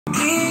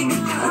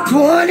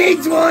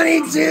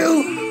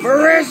2022,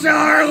 Marisha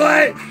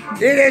Harlot,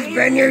 it has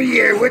been your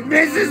year with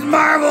Mrs.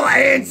 Marvel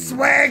and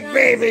Swag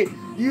Baby.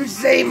 You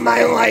saved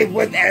my life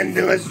with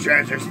endless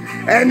treasures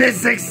and the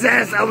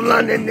success of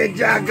London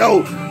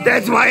Ninjago.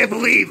 That's why I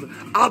believe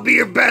I'll be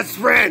your best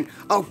friend.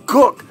 I'll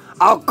cook,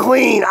 I'll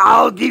clean,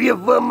 I'll give you a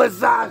foot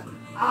massage,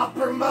 I'll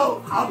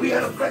promote, I'll be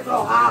an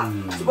official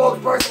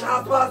spokesperson,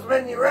 house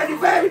bossman. You ready,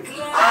 baby?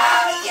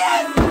 Ah,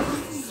 yes!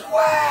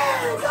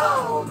 Swag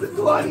on the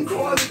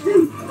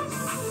 2022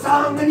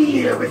 song of the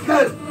year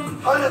because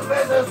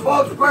unofficial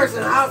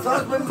spokesperson, house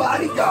husband,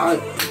 bodyguard,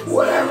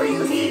 whatever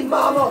you need,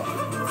 mama.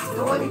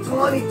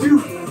 2022,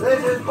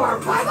 this is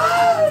part 5.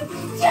 Oh,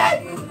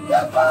 shit!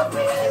 The puppy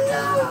is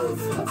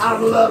loose!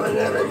 I'm loving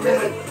every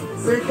minute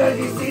because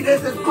you see,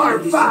 this is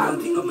part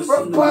 5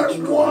 from part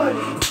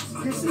 1.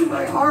 You see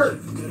my heart,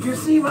 you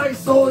see my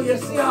soul, you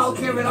see I'll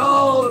give it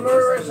all to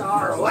Marisha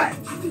Harlot.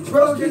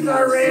 Roses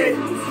are red,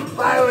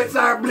 violets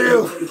are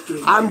blue.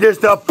 I'm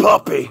just a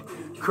puppy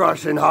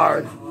crushing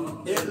hard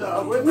in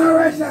love with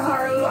Marisha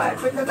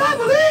Harlot because I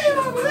believe.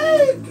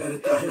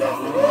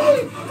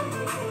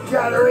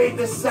 Gotta read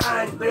the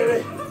signs,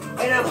 baby.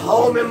 And I'm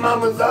home in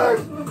mama's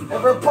arms.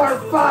 And for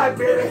part 5,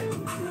 baby,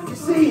 you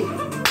see,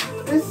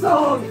 this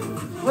song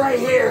right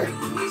here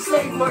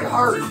saved my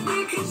heart,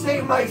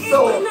 saved my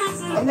soul.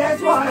 And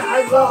that's why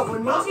I love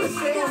when mama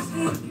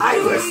sings, I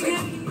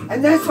listen.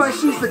 And that's why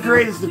she's the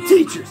greatest of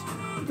teachers.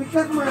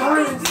 Because my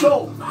heart and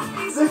soul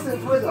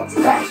listens with a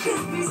passion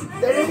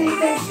that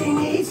anything she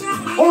needs,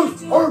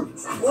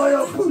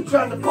 loyal pooch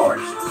on the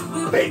porch,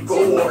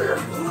 faithful warrior.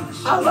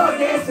 I love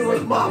dancing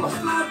with mama.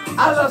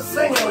 I love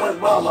singing with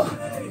mama.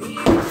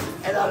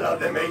 And I love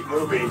to make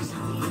movies.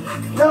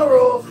 No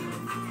rules,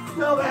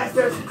 no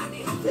masters.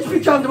 Just be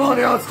comfortable on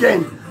your own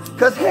skin.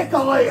 Cause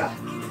Hikalea,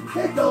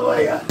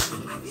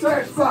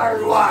 search far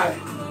and wide.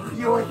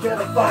 You ain't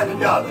gonna find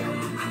another.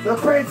 The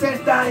Princess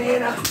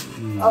Diana,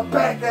 a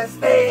back that's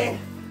staying.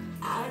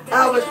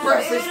 Elvis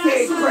Presley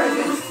stage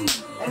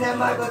presence. And that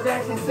Michael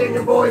Jackson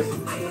singing voice.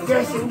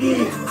 Yes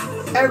indeed.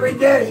 Every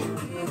day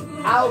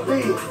I'll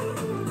be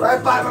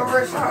right by my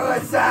Marisha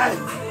Harlot's side.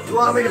 You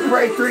want me to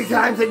pray 3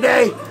 times a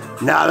day?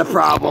 Not a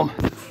problem.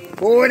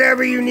 For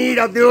whatever you need,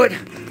 I'll do it.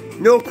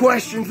 No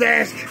questions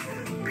asked.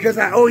 Because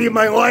I owe you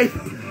my life.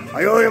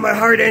 I owe you my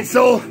heart and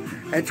soul.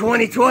 And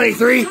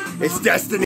 2023 is destiny.